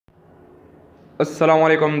अस्सलाम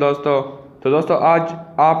वालेकुम दोस्तों। तो दोस्तों आज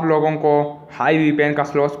आप लोगों को हाई वीपीएन का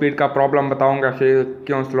स्लो स्पीड का प्रॉब्लम बताऊंगा कि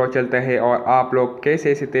क्यों स्लो चलते हैं और आप लोग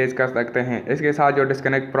कैसे इसे तेज़ कर सकते हैं। इसके साथ जो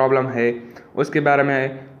डिस्कनेक्ट प्रॉब्लम है उसके बारे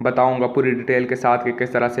में बताऊंगा पूरी डिटेल के साथ कि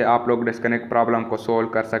किस तरह से आप लोग डिस्कनेक्ट प्रॉब्लम को सोल्व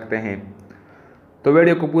कर सकते हैं। तो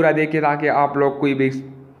वीडियो को पूरा देखिए ताकि आप लोग कोई भी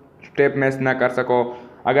स्टेप मिस ना कर सको।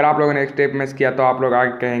 अगर आप लोगों ने एक स्टेप मिस किया तो आप लोग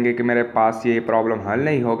आगे कहेंगे कि मेरे पास ये प्रॉब्लम हल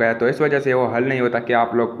नहीं हो गया। तो इस वजह से वो हल नहीं होता कि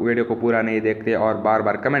आप लोग वीडियो को पूरा नहीं देखते और बार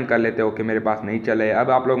बार कमेंट कर लेते हो कि मेरे पास नहीं चले।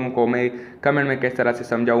 अब आप लोगों को मैं कमेंट में किस तरह से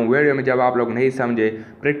समझाऊँ, वीडियो में जब आप लोग नहीं समझे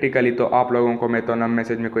प्रैक्टिकली तो आप लोगों को मैं तो न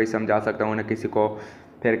मैसेज में कोई समझा सकता हूँ न किसी को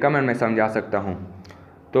फिर कमेंट में समझा सकता हूँ।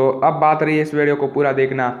 तो अब बात रही है इस वीडियो को पूरा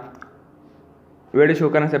देखना। वीडियो शुरू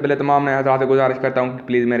करने से पहले तमाम नए हज़रात से गुजारिश करता हूँ कि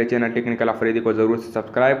प्लीज़ मेरे चैनल टेक्निकल अफरीदी को ज़रूर से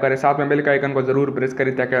सब्सक्राइब करें, साथ में बेल का आइकन को ज़रूर प्रेस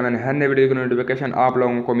करें ताकि मैंने हर नए वीडियो की नोटिफिकेशन आप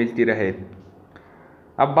लोगों को मिलती रहे।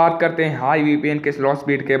 अब बात करते हैं हाई वीपीएन के स्लो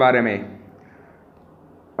स्पीड के बारे में।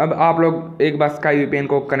 अब आप लोग एक बार स्काई वीपीएन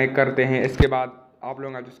को कनेक्ट करते हैं, इसके बाद आप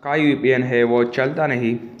लोगों का जो स्काई वीपीएन है वो चलता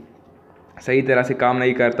नहीं, सही तरह से काम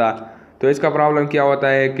नहीं करता। तो इसका प्रॉब्लम क्या होता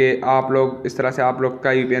है कि आप लोग इस तरह से आप लोग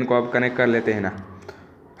स्काई वीपीएन को अब कनेक्ट कर लेते हैं ना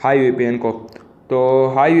हाई वीपीएन को। तो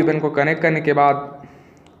हाई वीपीएन को कनेक्ट करने के बाद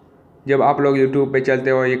जब आप लोग यूट्यूब पे चलते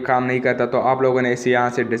हो ये काम नहीं करता तो आप लोगों ने इसे यहाँ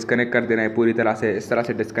से डिस्कनेक्ट कर देना है, पूरी तरह से इस तरह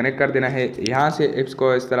से डिस्कनेक्ट कर देना है। यहाँ से ऐप्स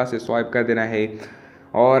को इस तरह से स्वाइप कर देना है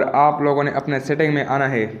और आप लोगों ने अपने सेटिंग में आना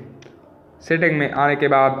है। सेटिंग में आने के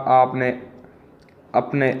बाद आपने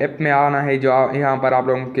अपने ऐप में आना है। जो यहाँ पर आप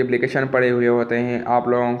लोगों के एप्लीकेशन पड़े हुए होते हैं, आप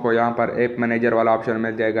लोगों को यहाँ पर ऐप मैनेजर वाला ऑप्शन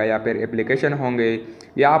मिल जाएगा या फिर एप्लीकेशन होंगे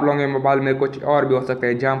या आप लोगों के मोबाइल में कुछ और भी हो सकते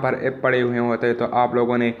हैं जहाँ पर ऐप पड़े हुए होते हैं। तो आप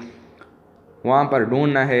लोगों ने वहाँ पर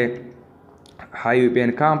ढूंढना है हाई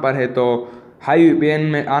वीपीएन कहाँ पर है। तो हाई वीपीएन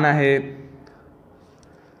में आना है,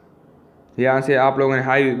 यहाँ से आप लोगों ने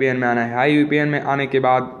हाई वीपीएन में आना है। हाई वीपीएन में आने के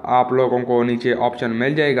बाद आप लोगों को नीचे ऑप्शन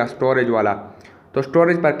मिल जाएगा स्टोरेज वाला, तो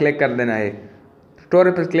स्टोरेज पर क्लिक कर देना है।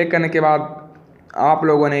 स्टोरेज पर क्लिक करने के बाद आप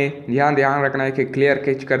लोगों ने ध्यान रखना है कि क्लियर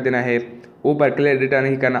कैच कर देना है, ऊपर क्लियर डेटा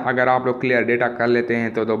नहीं करना। अगर आप लोग क्लियर डेटा कर लेते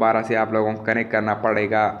हैं तो दोबारा से आप लोगों को कनेक्ट करना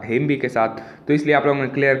पड़ेगा हिम्बी के साथ, तो इसलिए आप लोगों ने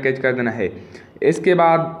क्लियर कैच कर देना है। इसके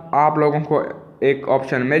बाद आप लोगों को एक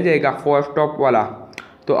ऑप्शन मिल जाएगा फोर्स स्टॉप वाला,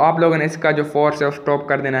 तो आप लोगों ने इसका जो फोर्स है स्टॉप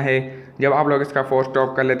कर देना है। जब आप लोग इसका फोर्स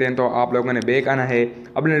स्टॉप कर लेते हैं तो आप लोगों ने बैक आना है,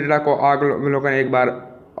 अपने डेटा को आप लोगों ने एक बार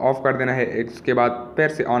ऑफ कर देना है, इसके बाद फिर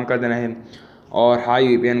से ऑन कर देना है और हाई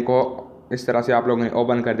वीपीएन को इस तरह से आप लोगों ने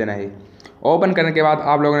ओपन कर देना है। ओपन करने के बाद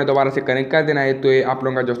आप लोगों ने दोबारा से कनेक्ट कर देना है, तो ये आप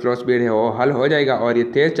लोगों का जो स्लो स्पीड है वो हल हो जाएगा और ये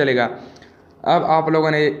तेज़ चलेगा। अब आप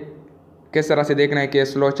लोगों ने किस तरह से देखना है कि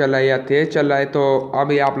स्लो चल रहा है या तेज़ चल रहा है, तो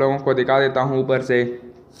अभी आप लोगों को दिखा देता हूँ ऊपर से।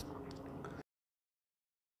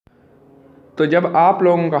 तो जब आप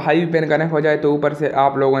लोगों का हाई वीपीएन कनेक्ट हो जाए तो ऊपर से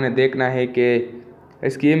आप लोगों ने देखना है कि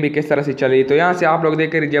इसकी एम बी किस तरह से चल रही है। तो यहाँ से आप लोग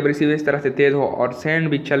देख कर जब रिसीव इस तरह से तेज़ हो और सेंड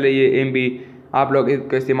भी चल रही है एम बी, आप लोग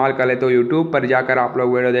इसको इस्तेमाल कर ले तो यूट्यूब पर जाकर आप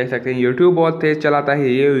लोग वीडियो देख सकते हैं। यूट्यूब बहुत तेज़ चलाता है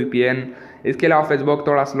ये वीपीएन, इसके अलावा फेसबुक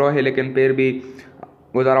थोड़ा स्लो है लेकिन फिर भी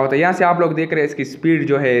गुजारा होता है। यहाँ से आप लोग देख रहे हैं इसकी स्पीड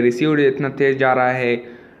जो है रिसीव्ड इतना तेज़ जा रहा है,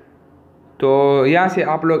 तो यहाँ से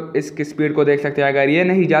आप लोग इसकी स्पीड को देख सकते हैं। अगर ये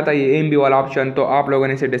नहीं जाता ये एम बी वाला ऑप्शन तो आप लोगों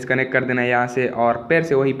ने इसे डिस्कनेक्ट कर देना है यहाँ से और फिर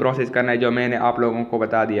से वही प्रोसेस करना है जो मैंने आप लोगों को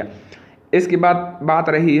बता दिया। इसके बाद बात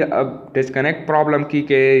रही अब डिस्कनेक्ट प्रॉब्लम की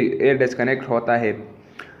कि ये डिस्कनेक्ट होता है।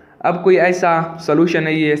 अब कोई ऐसा सोल्यूशन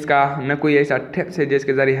नहीं है इसका, न कोई ऐसा टिप्स है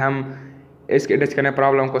जिसके ज़रिए हम इसके डिस्कनेक्ट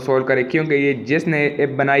प्रॉब्लम को सोल्व करें, क्योंकि ये जिसने ऐप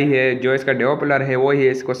बनाई है जो इसका डेवलपर है वो ही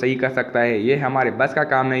इसको सही कर सकता है। ये हमारे बस का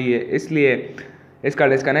काम नहीं है, इसलिए इसका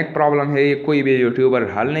डिस्कनेक्ट प्रॉब्लम है ये कोई भी यूट्यूबर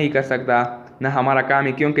हल नहीं कर सकता, न हमारा काम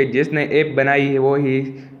है, क्योंकि जिसने ऐप बनाई है वो ही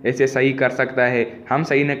इसे सही कर सकता है, हम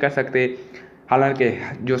सही नहीं कर सकते। हालांकि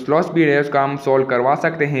जो स्लो स्पीड है उसका हम सोल्व करवा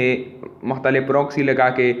सकते हैं मुख्तलिफ प्रॉक्सी लगा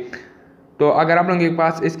के। तो अगर आप लोगों के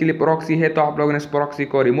पास इसके लिए प्रॉक्सी है तो आप लोगों ने इस प्रॉक्सी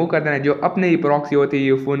को रिमूव कर देना है। जो अपनी ही प्रॉक्सी होती है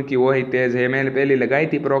यूफोन की वो ही तेज़ है, मैंने पहले लगाई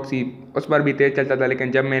थी प्रॉक्सी, उस पर भी तेज़ चलता था,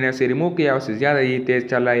 लेकिन जब मैंने उसे रिमूव किया उससे ज़्यादा ये तेज़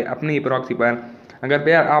चल रहा है अपनी ही प्रॉक्सी पर। अगर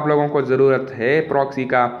फिर आप लोगों को ज़रूरत है प्रॉक्सी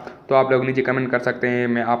का तो आप लोग नीचे कमेंट कर सकते हैं,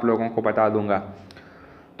 मैं आप लोगों को बता दूंगा।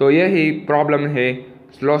 तो यही प्रॉब्लम है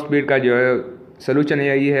स्लो स्पीड का जो सोल्यूशन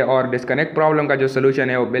यही है, और डिस्कनेक्ट प्रॉब्लम का जो सोल्यूशन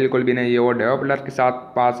है वो बिल्कुल भी नहीं है, वो डेवलपर के साथ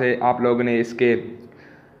पास है। आप लोगों ने इसके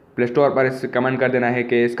प्ले स्टोर पर इस कमेंट कर देना है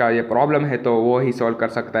कि इसका ये प्रॉब्लम है तो वो ही सॉल्व कर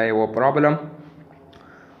सकता है वो प्रॉब्लम।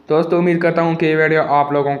 दोस्तों उम्मीद करता हूँ कि ये वीडियो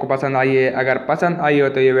आप लोगों को पसंद आई है। अगर पसंद आई हो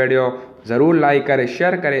तो ये वीडियो ज़रूर लाइक करें,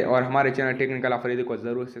 शेयर करें और हमारे चैनल टेक्निकल अफरीदी को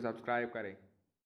ज़रूर से सब्सक्राइब करें।